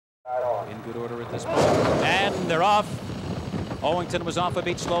In good order at this point. And they're off. Owington was off a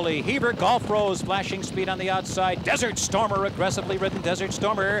beat slowly. Heaver, Golf Rose, flashing speed on the outside. Desert Stormer, aggressively ridden. Desert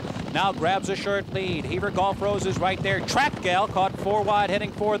Stormer now grabs a short lead. Heaver, Golf Rose is right there. Track Gal caught 4 wide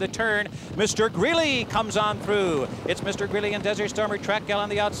heading for the turn. Mr. Greeley comes on through. It's Mr. Greeley and Desert Stormer. Track Gal on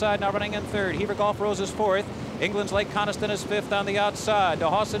the outside now running in third. Heaver, Golf Rose is fourth. England's Lake Coniston is fifth on the outside.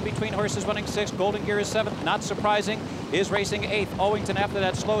 DeHassen between horses running sixth. Golden Gear is seventh. Not surprising, is racing eighth. Owington after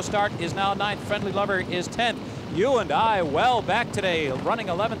that slow start is now ninth. Friendly Lover is 10th. You and I well back today, running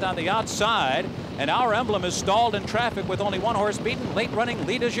 11th on the outside, and our emblem is stalled in traffic with only one horse beaten. Late running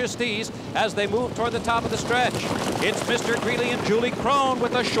Lead de Justice as they move toward the top of the stretch. It's Mr. Greeley and Julie Crone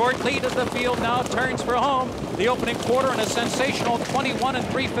with a short lead as the field now turns for home. The opening quarter in a sensational 21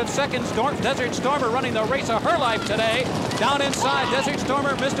 3/5 seconds. Desert Stormer running the race of her life today. Down inside, Desert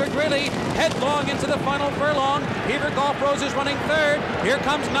Stormer, Mr. Greeley, headlong into the final furlong. Heaver, Golf Rose is running third. Here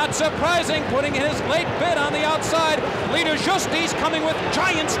comes Not Surprising, putting his late bid on the outside. Lead de Justice coming with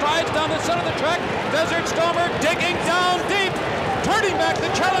giant strides down the center of the track. Desert Stormer digging down deep, turning back the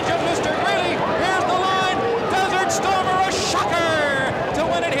challenge of Mr. Greeley. Here's the line. Desert Stormer, a shocker to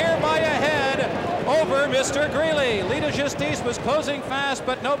win it here by a head over Mr. Greeley. Lead de Justice was closing fast,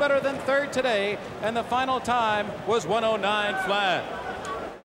 but no better than third today, and the final time was 109 flat.